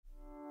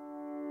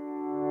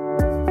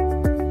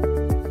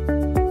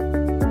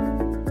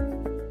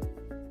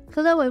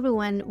Hello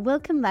everyone,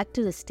 welcome back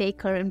to the Stay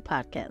Current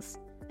podcast.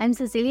 I'm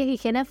Cecilia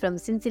GigenaIf from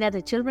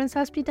Cincinnati Children's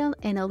Hospital,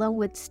 and along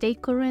with Stay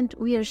Current,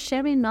 we are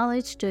sharing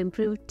knowledge to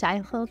improve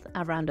child health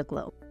around the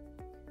globe.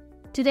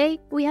 Today,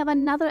 we have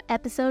another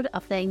episode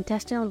of the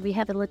Intestinal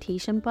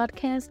Rehabilitation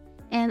podcast,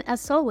 and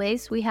as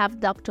always, we have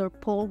Dr.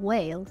 Paul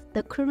Wales,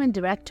 the current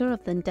director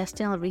of the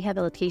Intestinal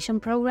Rehabilitation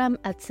program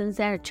at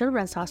Cincinnati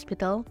Children's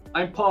Hospital.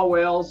 I'm Paul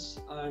Wales.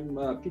 I'm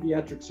a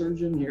pediatric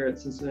surgeon here at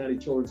Cincinnati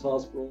Children's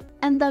Hospital.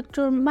 And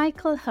Dr.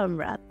 Michael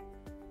Helmrath,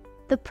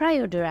 the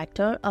prior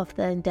director of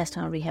the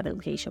Intestinal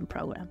Rehabilitation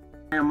program.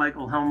 I'm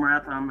Michael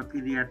Helmrath. I'm a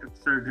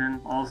pediatric surgeon,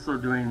 also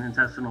doing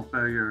intestinal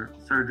failure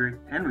surgery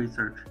and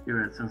research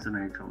here at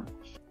Cincinnati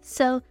Children's.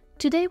 So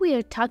today we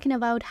are talking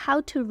about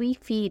how to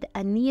refeed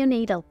a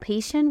neonatal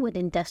patient with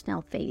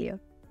intestinal failure.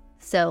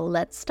 So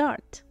let's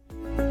start.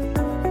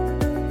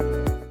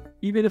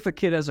 Even if a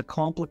kid has a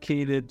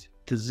complicated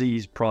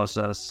disease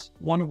process,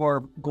 one of our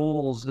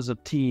goals as a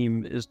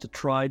team is to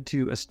try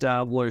to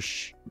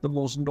establish the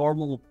most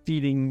normal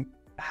feeding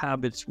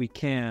habits we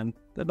can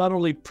that not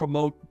only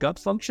promote gut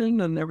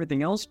function and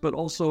everything else, but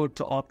also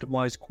to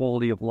optimize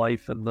quality of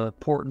life and the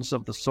importance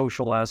of the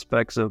social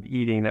aspects of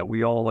eating that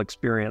we all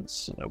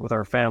experience with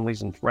our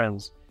families and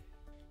friends.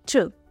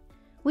 True.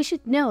 We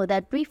should know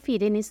that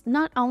refeeding is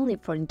not only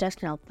for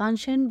intestinal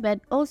function, but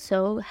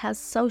also has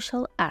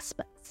social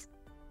aspects.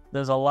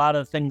 There's a lot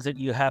of things that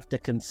you have to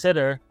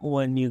consider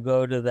when you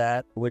go to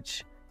that,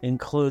 which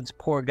includes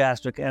poor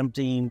gastric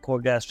emptying, poor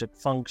gastric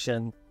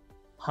function,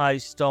 high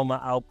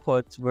stoma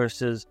outputs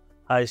versus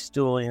high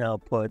stooling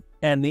output,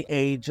 and the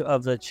age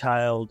of the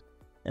child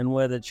and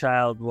where the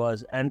child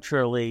was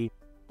enterally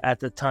at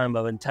the time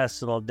of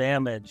intestinal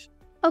damage.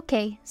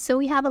 Okay, so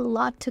we have a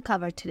lot to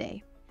cover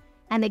today.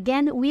 And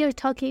again, we are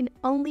talking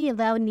only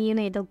about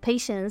neonatal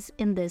patients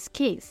in this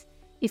case.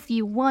 If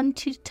you want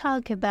to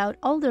talk about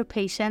older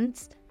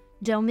patients,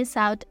 don't miss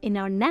out in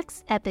our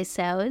next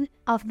episode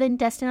of the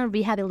Intestinal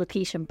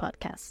Rehabilitation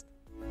podcast.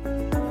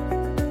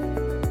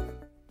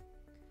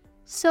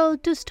 So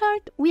to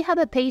start, we have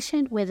a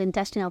patient with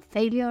intestinal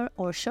failure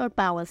or short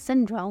bowel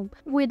syndrome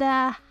with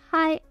a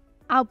high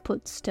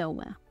output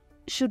stoma.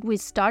 Should we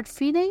start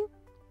feeding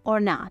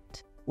or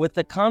not? With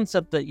the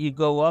concept that you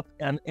go up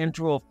on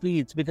enteral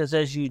feeds, because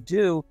as you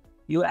do,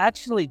 you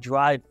actually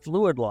drive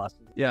fluid loss.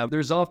 Yeah,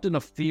 there's often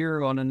a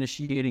fear on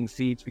initiating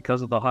feeds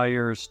because of the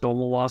higher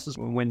stomal losses.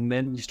 When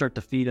then you start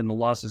to feed and the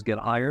losses get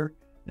higher,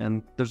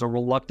 and there's a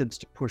reluctance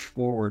to push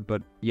forward,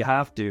 but you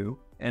have to.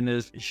 And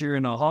if you're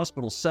in a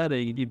hospital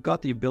setting, you've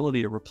got the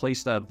ability to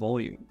replace that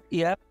volume.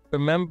 Yeah,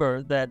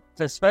 remember that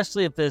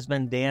especially if there's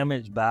been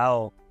damaged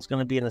bowel, it's going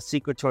to be in a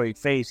secretory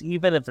phase,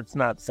 even if it's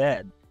not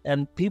fed.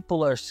 And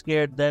people are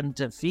scared then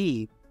to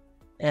feed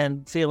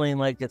and feeling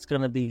like it's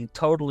going to be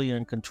totally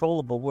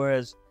uncontrollable.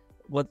 Whereas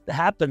what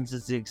happens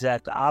is the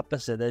exact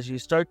opposite. As you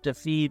start to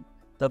feed,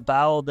 the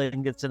bowel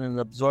then gets in an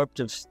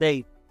absorptive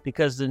state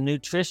because the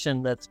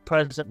nutrition that's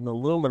present in the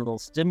lumen will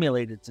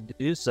stimulate it to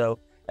do so.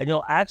 And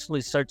you'll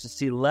actually start to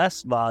see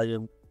less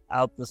volume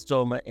out the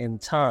stoma in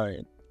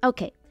time.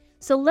 Okay,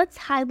 so let's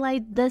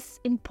highlight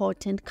this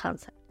important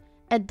concept.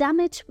 A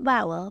damaged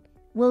bowel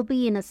will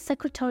be in a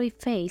secretory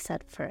phase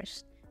at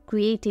first,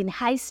 creating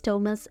high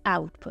stoma's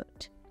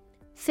output.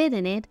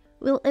 Feeding it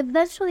will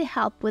eventually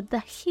help with the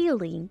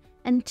healing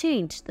and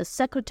change the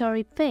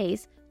secretory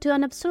phase to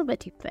an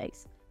absorptive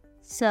phase.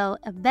 So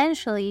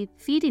eventually,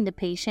 feeding the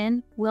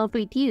patient will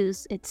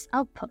reduce its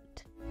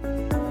output.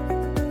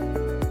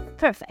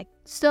 Perfect.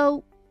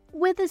 So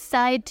we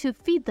decide to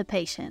feed the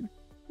patient.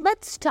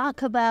 Let's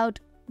talk about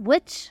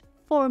which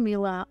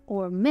formula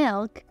or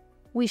milk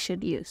we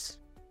should use.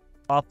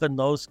 Often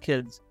those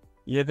kids,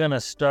 you're going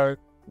to start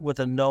with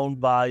a known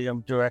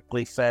volume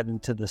directly fed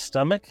into the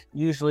stomach,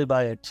 usually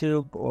by a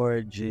tube or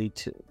a G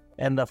tube.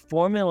 And the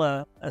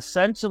formula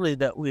essentially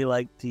that we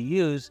like to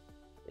use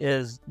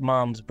is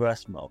mom's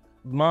breast milk.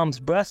 Mom's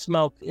breast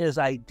milk is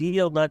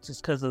ideal not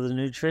just because of the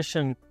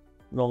nutritional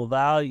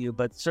value,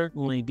 but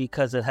certainly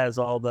because it has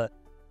all the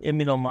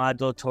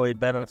immunomodulatory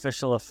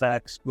beneficial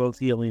effects, growth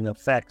healing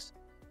effects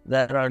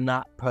that are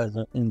not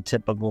present in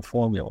typical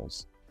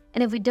formulas.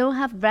 And if we don't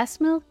have breast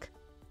milk?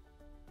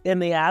 In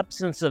the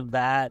absence of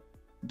that,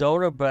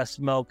 donor breast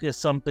milk is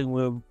something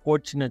we're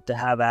fortunate to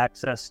have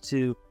access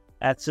to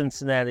at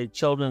Cincinnati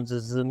Children's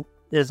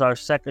is our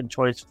second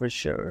choice for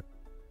sure.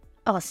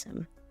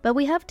 Awesome. But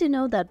we have to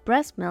know that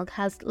breast milk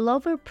has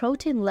lower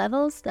protein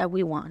levels that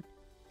we want.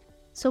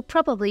 So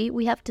probably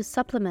we have to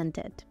supplement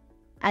it.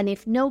 And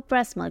if no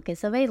breast milk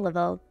is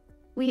available,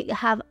 we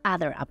have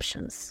other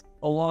options.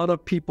 A lot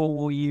of people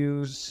will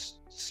use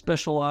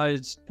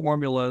specialized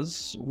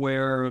formulas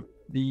where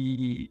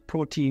the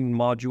protein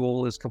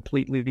module is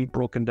completely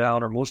broken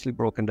down or mostly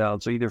broken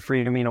down, so either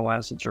free amino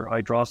acids or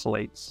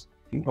hydrosylates.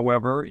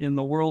 However, in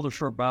the world of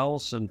short bowel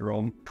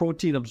syndrome,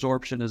 protein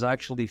absorption is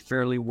actually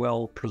fairly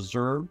well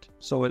preserved.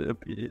 So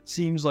it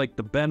seems like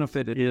the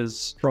benefit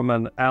is from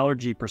an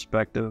allergy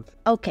perspective.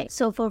 Okay,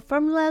 so for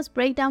formulas,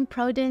 breakdown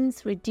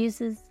proteins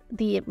reduces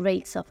the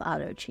rates of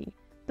allergy.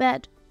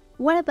 But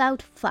what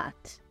about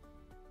fat?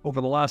 over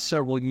the last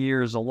several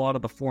years, a lot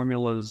of the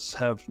formulas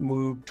have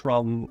moved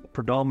from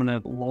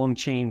predominant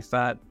long-chain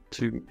fat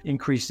to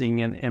increasing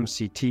in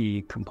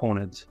MCT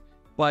components.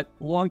 But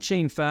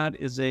long-chain fat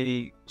is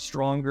a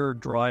stronger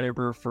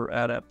driver for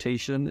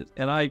adaptation,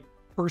 and I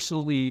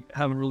personally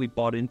haven't really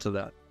bought into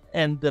that.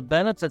 And the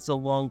benefits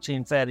of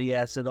long-chain fatty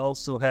acid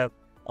also have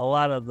a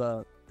lot of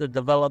the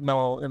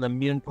developmental and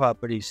immune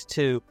properties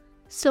too.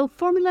 So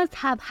formulas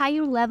have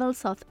higher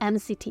levels of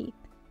MCT.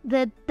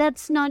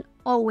 That's not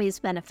always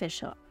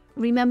beneficial.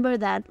 Remember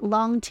that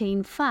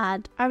long-chain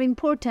fat are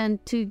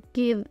important to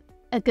give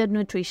a good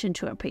nutrition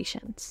to our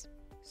patients.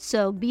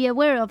 So be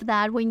aware of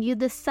that when you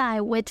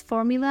decide which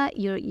formula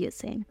you're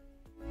using.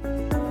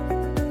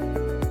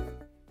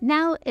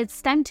 Now it's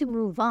time to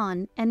move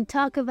on and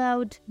talk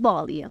about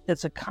volume.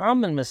 It's a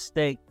common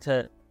mistake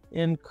to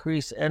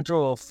increase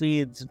enteral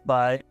feeds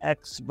by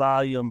X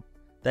volume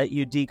that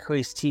you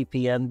decrease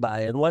TPN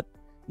by. And what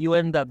you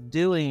end up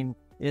doing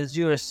is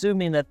you're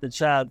assuming that the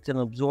child can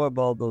absorb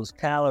all those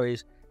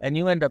calories, and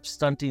you end up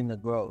stunting the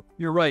growth.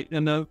 You're right,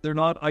 and they're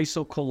not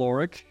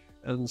isocaloric,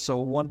 and so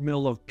 1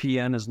 ml of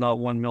PN is not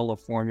 1 ml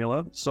of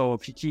formula. So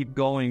if you keep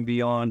going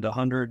beyond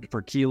 100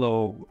 per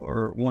kilo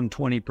or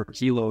 120 per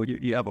kilo,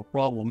 you have a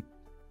problem.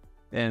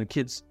 And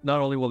kids, not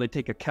only will they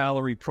take a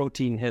calorie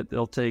protein hit,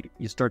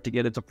 you start to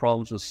get into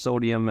problems with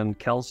sodium and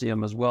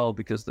calcium as well,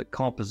 because the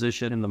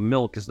composition in the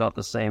milk is not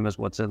the same as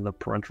what's in the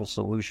parenteral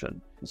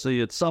solution. So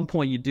at some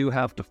point you do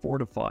have to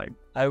fortify.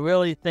 I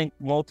really think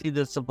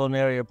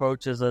multidisciplinary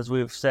approaches, as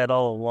we've said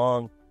all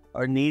along,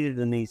 are needed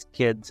in these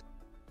kids.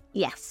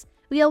 Yes,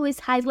 we always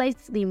highlight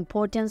the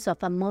importance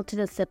of a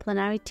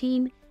multidisciplinary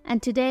team,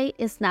 and today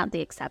is not the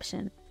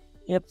exception.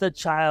 If the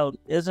child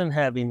isn't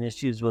having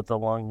issues with the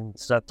lung and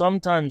stuff,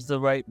 sometimes the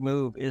right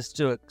move is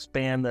to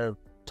expand the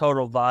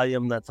total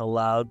volume that's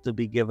allowed to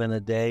be given a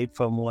day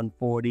from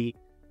 140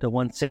 to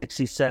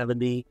 160,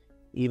 70,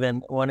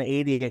 even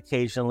 180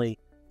 occasionally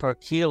per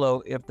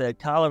kilo if they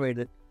tolerate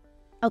it.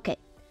 Okay,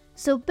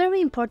 so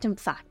very important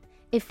fact.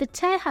 If the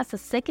child has a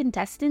sick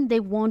intestine, they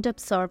won't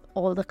absorb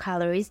all the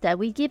calories that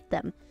we give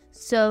them.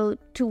 So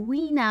to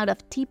wean out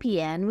of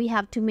TPN, we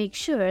have to make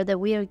sure that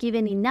we are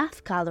giving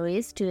enough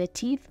calories to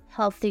achieve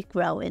healthy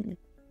growing.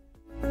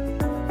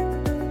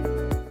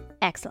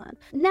 Excellent.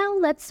 Now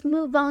let's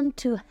move on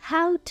to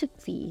how to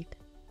feed.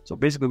 So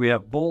basically we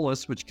have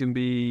bolus, which can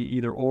be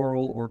either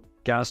oral or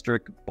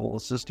gastric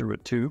boluses through a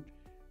tube,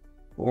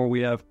 or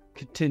we have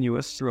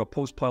continuous through a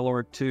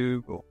post-pyloric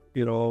tube,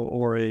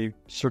 or a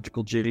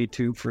surgical J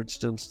tube, for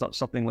instance,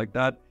 something like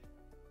that.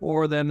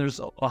 Or then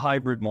there's a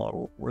hybrid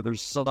model where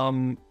there's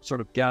some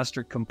sort of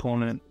gastric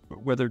component,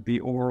 whether it be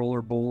oral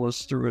or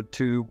bolus through a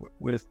tube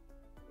with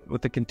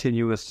a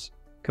continuous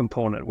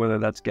component, whether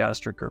that's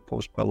gastric or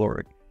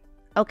post-pyloric.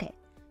 Okay,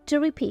 to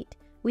repeat,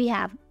 we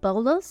have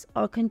bolus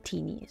or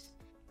continuous.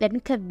 Then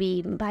it could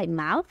be by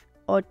mouth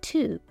or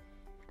tube.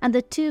 And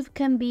the tube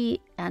can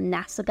be a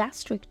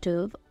nasogastric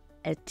tube,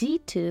 a G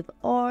tube,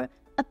 or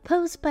a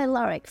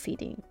post-pyloric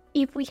feeding.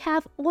 If we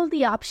have all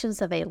the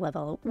options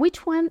available,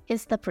 which one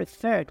is the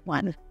preferred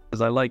one? As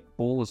I like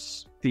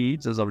bolus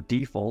feeds as a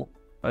default,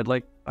 I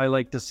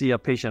like to see a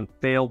patient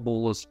fail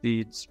bolus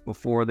feeds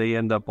before they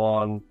end up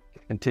on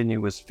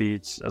continuous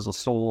feeds as a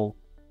sole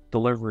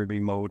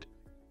delivery mode,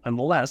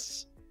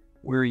 unless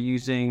we're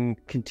using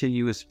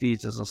continuous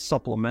feeds as a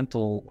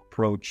supplemental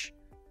approach.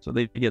 So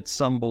they get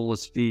some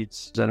bolus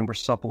feeds, and we're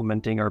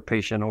supplementing our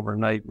patient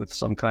overnight with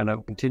some kind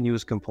of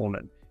continuous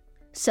component.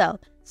 So,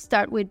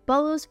 start with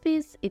bolus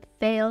feeds, it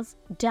fails,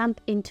 jump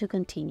into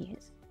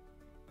continuous.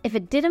 If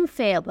it didn't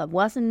fail but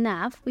wasn't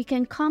enough, we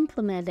can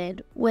complement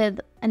it with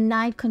a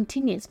night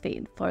continuous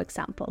feed, for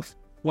example.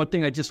 One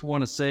thing I just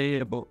want to say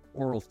about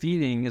oral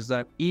feeding is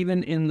that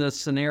even in the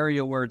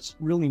scenario where it's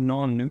really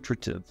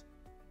non-nutritive,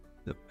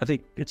 I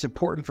think it's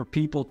important for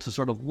people to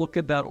sort of look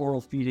at that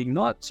oral feeding,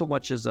 not so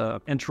much as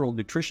a enteral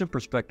nutrition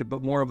perspective,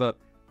 but more of a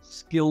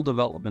skill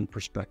development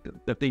perspective.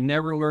 If they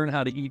never learn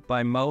how to eat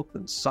by mouth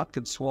and suck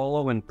and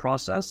swallow and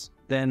process,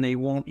 then they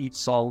won't eat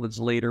solids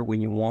later when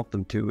you want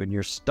them to, and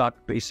you're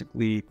stuck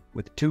basically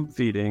with tube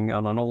feeding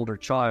on an older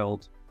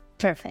child.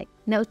 Perfect.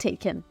 Note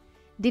taken.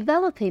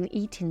 Developing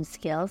eating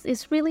skills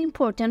is really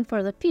important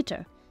for the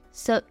future.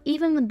 So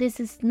even when this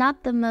is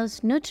not the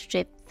most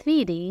nutritive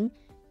feeding,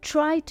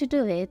 try to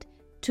do it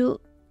to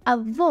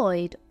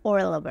avoid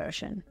oral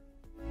aversion.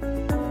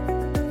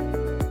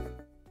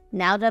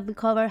 Now that we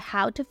cover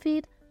how to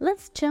feed,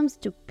 let's jump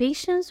to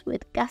patients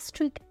with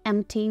gastric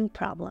emptying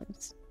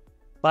problems.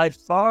 By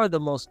far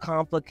the most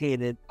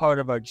complicated part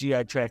of our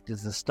GI tract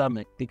is the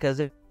stomach, because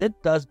it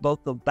does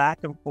both the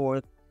back and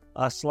forth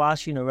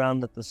sloshing around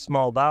that the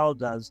small bowel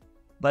does,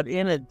 but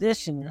in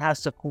addition, it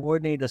has to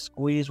coordinate a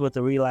squeeze with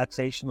the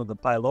relaxation of the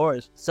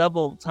pylorus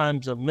several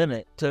times a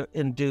minute to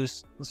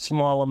induce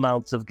small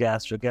amounts of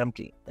gastric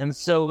emptying. And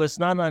so it's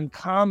not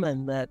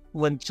uncommon that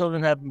when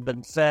children haven't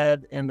been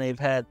fed and they've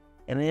had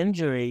an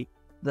injury,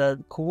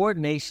 the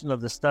coordination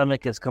of the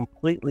stomach is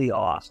completely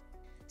off.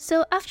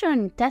 So after an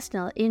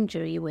intestinal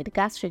injury with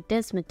gastric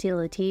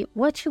dysmotility,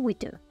 what should we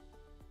do?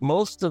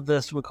 Most of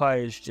this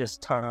requires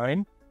just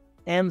time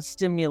and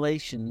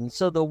stimulation. And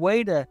so the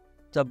way to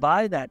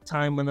buy that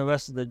time when the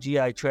rest of the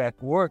GI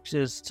tract works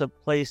is to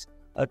place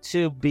a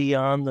tube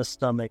beyond the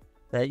stomach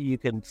that you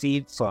can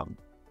feed from.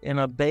 In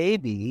a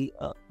baby,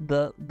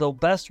 the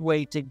best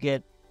way to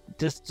get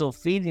distal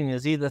feeding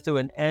is either through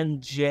an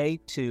NJ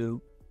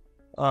tube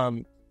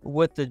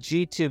with the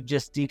G tube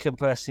just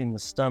decompressing the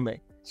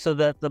stomach, so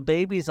that the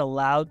baby's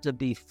allowed to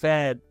be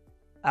fed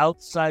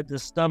outside the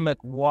stomach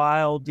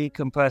while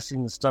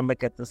decompressing the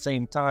stomach at the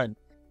same time.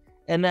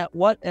 And that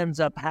what ends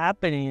up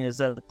happening is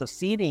that the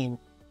feeding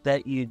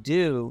that you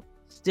do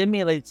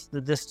stimulates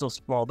the distal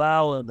small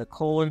bowel and the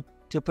colon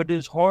to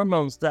produce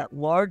hormones that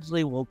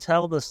largely will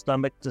tell the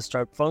stomach to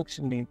start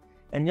functioning,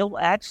 and you'll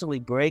actually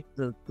break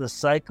the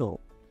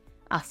cycle.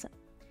 Awesome.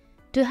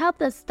 To help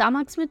the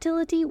stomach's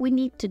motility, we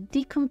need to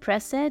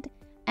decompress it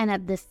and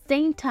at the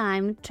same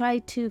time try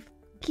to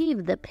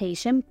give the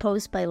patient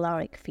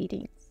post-pyloric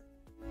feedings.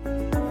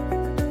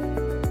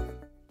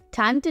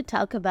 Time to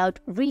talk about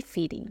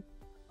refeeding.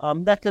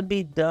 That can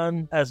be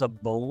done as a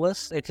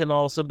bolus. It can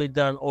also be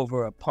done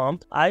over a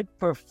pump. I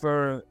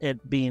prefer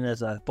it being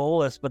as a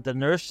bolus, but the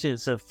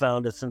nurses have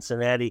found at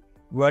Cincinnati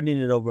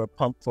running it over a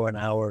pump for an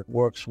hour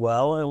works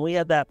well. And we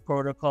have that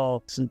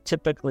protocol to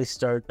typically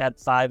start at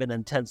 5 and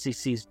then 10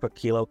 cc's per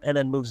kilo and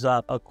then moves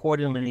up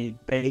accordingly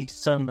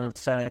based on the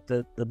fact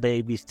that the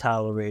baby's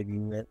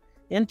tolerating it.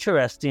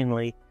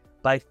 Interestingly,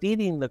 by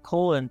feeding the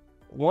colon,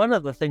 one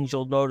of the things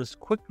you'll notice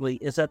quickly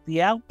is that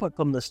the output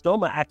from the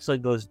stoma actually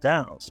goes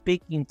down,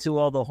 speaking to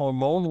all the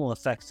hormonal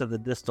effects of the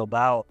distal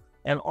bowel,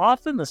 and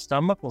often the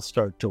stomach will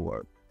start to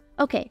work.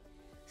 Okay,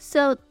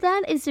 so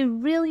that is a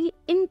really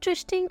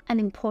interesting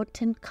and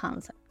important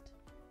concept.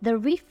 The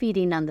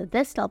refeeding on the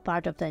distal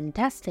part of the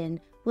intestine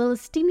will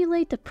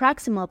stimulate the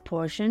proximal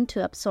portion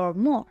to absorb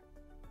more.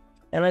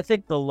 And I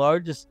think the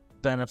largest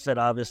benefit,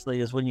 obviously,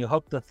 is when you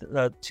hook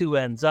the two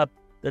ends up,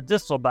 the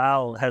distal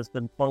bowel has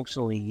been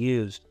functionally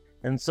used.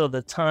 And so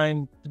the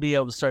time to be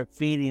able to start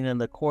feeding and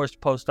the course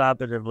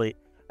post-operatively,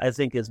 I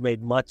think, is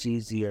made much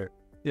easier.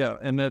 Yeah,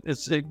 and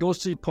it goes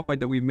to the point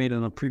that we made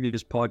in a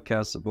previous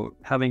podcast about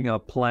having a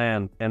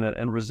plan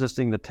and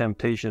resisting the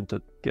temptation to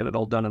get it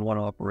all done in one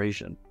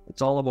operation.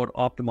 It's all about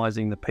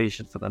optimizing the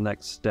patient for the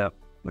next step,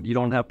 but you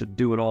don't have to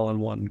do it all in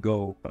one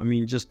go. I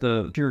mean, just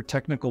the pure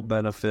technical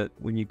benefit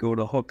when you go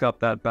to hook up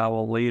that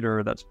bowel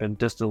later that's been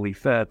distally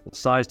fed, the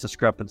size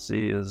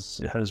discrepancy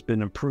has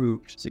been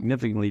improved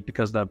significantly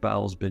because that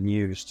bowel's been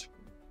used.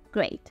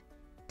 Great.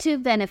 2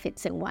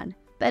 benefits in one.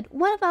 But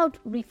what about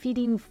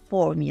refeeding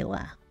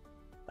formula?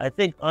 I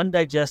think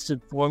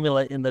undigested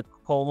formula in the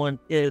colon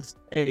is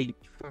a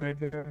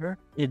trigger.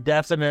 It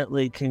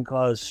definitely can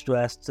cause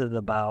stress to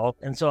the bowel,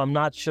 and so I'm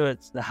not sure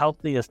it's the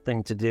healthiest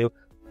thing to do.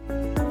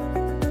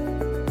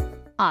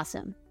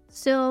 Awesome.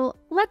 So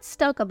let's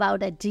talk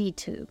about a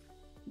G-tube.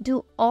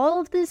 Do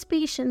all of these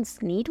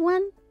patients need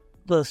one?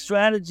 The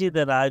strategy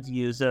that I've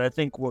used that I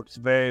think works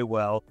very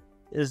well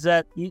is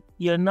that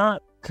you're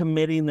not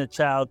committing the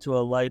child to a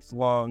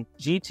lifelong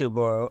G-tube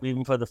or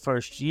even for the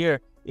first year.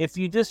 If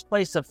you just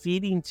place a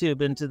feeding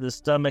tube into the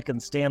stomach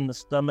and stand the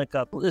stomach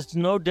up, it's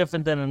no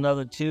different than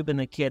another tube in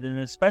a kid. And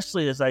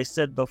especially, as I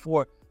said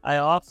before, I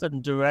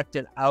often direct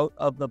it out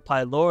of the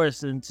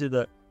pylorus into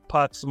the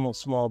proximal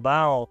small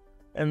bowel.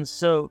 And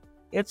so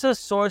it's a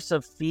source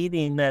of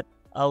feeding that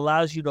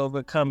allows you to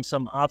overcome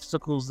some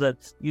obstacles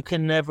that you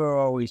can never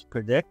always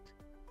predict.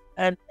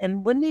 And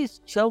when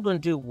these children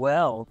do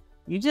well,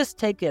 you just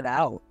take it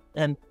out.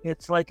 And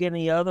it's like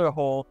any other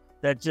hole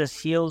that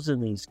just heals in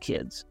these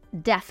kids.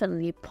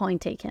 Definitely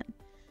point taken.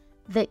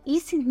 The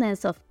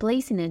easiness of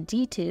placing a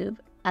G-tube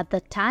at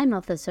the time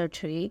of the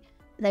surgery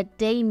that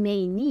they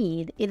may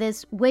need, it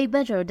is way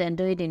better than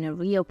doing it in a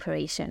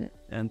reoperation.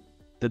 And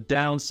the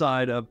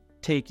downside of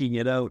taking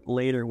it out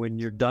later when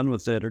you're done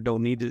with it or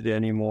don't need it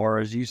anymore,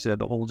 as you said,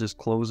 the hole just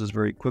closes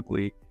very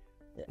quickly.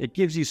 It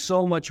gives you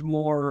so much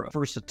more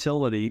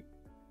versatility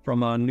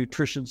from a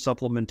nutrition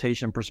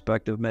supplementation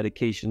perspective,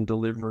 medication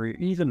delivery,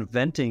 even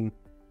venting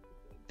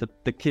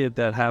the kid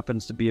that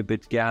happens to be a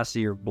bit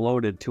gassy or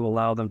bloated to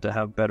allow them to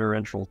have better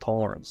enteral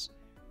tolerance.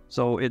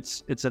 So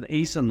it's an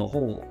ace in the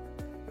hole.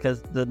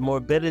 Because the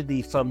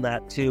morbidity from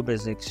that tube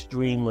is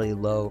extremely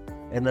low,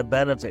 and the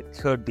benefit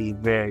could be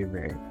very,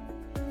 very.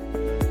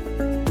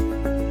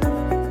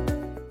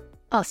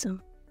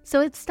 Awesome.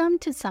 So it's time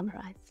to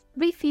summarize.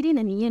 Refeeding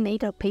a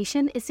neonatal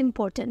patient is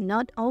important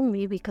not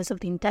only because of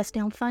the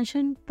intestinal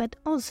function, but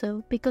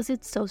also because of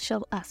its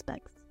social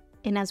aspects.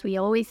 And as we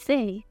always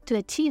say, to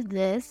achieve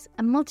this,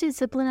 a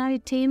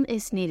multidisciplinary team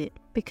is needed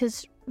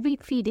because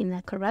refeeding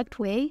the correct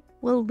way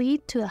will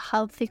lead to a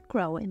healthy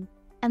growing.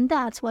 And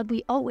that's what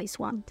we always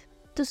want.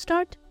 To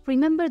start,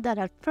 remember that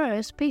at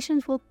first,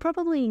 patients will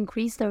probably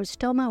increase their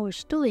stoma or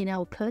stooling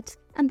outputs,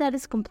 and that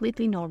is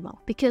completely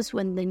normal, because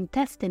when the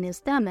intestine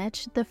is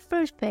damaged, the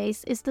first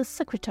phase is the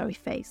secretory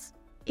phase.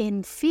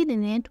 And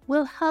feeding it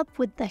will help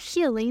with the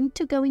healing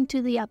to go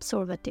into the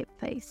absorptive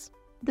phase.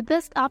 The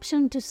best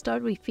option to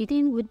start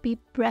refeeding would be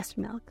breast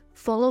milk,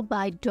 followed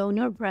by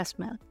donor breast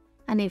milk.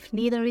 And if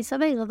neither is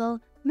available,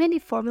 many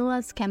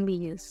formulas can be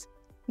used.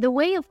 The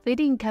way of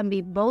feeding can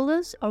be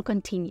bolus or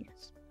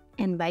continuous,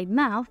 and by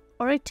mouth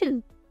or a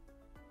tube.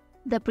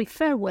 The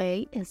preferred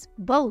way is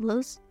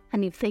bolus,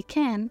 and if they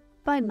can,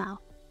 by mouth.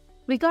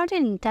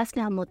 Regarding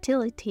intestinal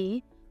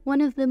motility,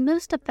 one of the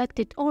most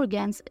affected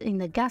organs in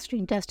the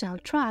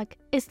gastrointestinal tract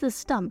is the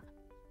stomach,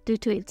 due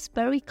to its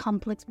very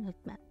complex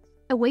movements.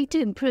 A way to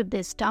improve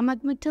the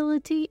stomach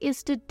motility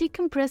is to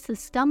decompress the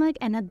stomach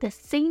and at the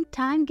same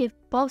time give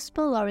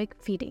post-pyloric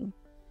feeding.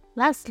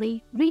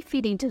 Lastly,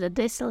 refeeding to the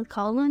distal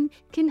colon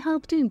can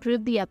help to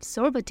improve the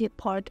absorptive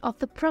part of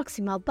the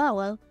proximal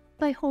bowel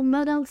by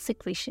hormonal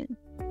secretion.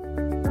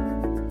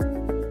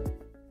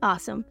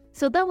 Awesome!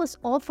 So that was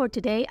all for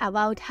today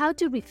about how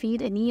to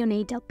refeed a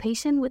neonatal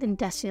patient with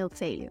intestinal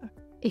failure.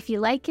 If you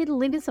like it,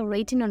 leave us a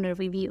rating or a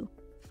review.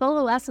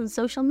 Follow us on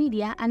social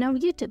media and our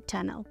YouTube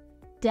channel.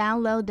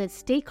 Download the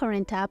Stay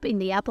Current app in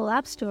the Apple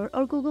App Store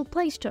or Google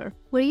Play Store,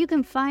 where you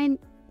can find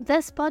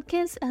this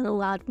podcast and a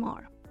lot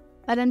more.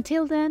 But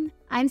until then,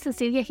 I'm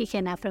Cecilia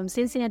GigenaIf from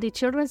Cincinnati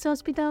Children's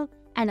Hospital,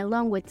 and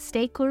along with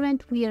Stay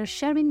Current, we are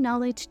sharing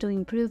knowledge to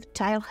improve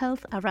child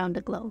health around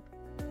the globe.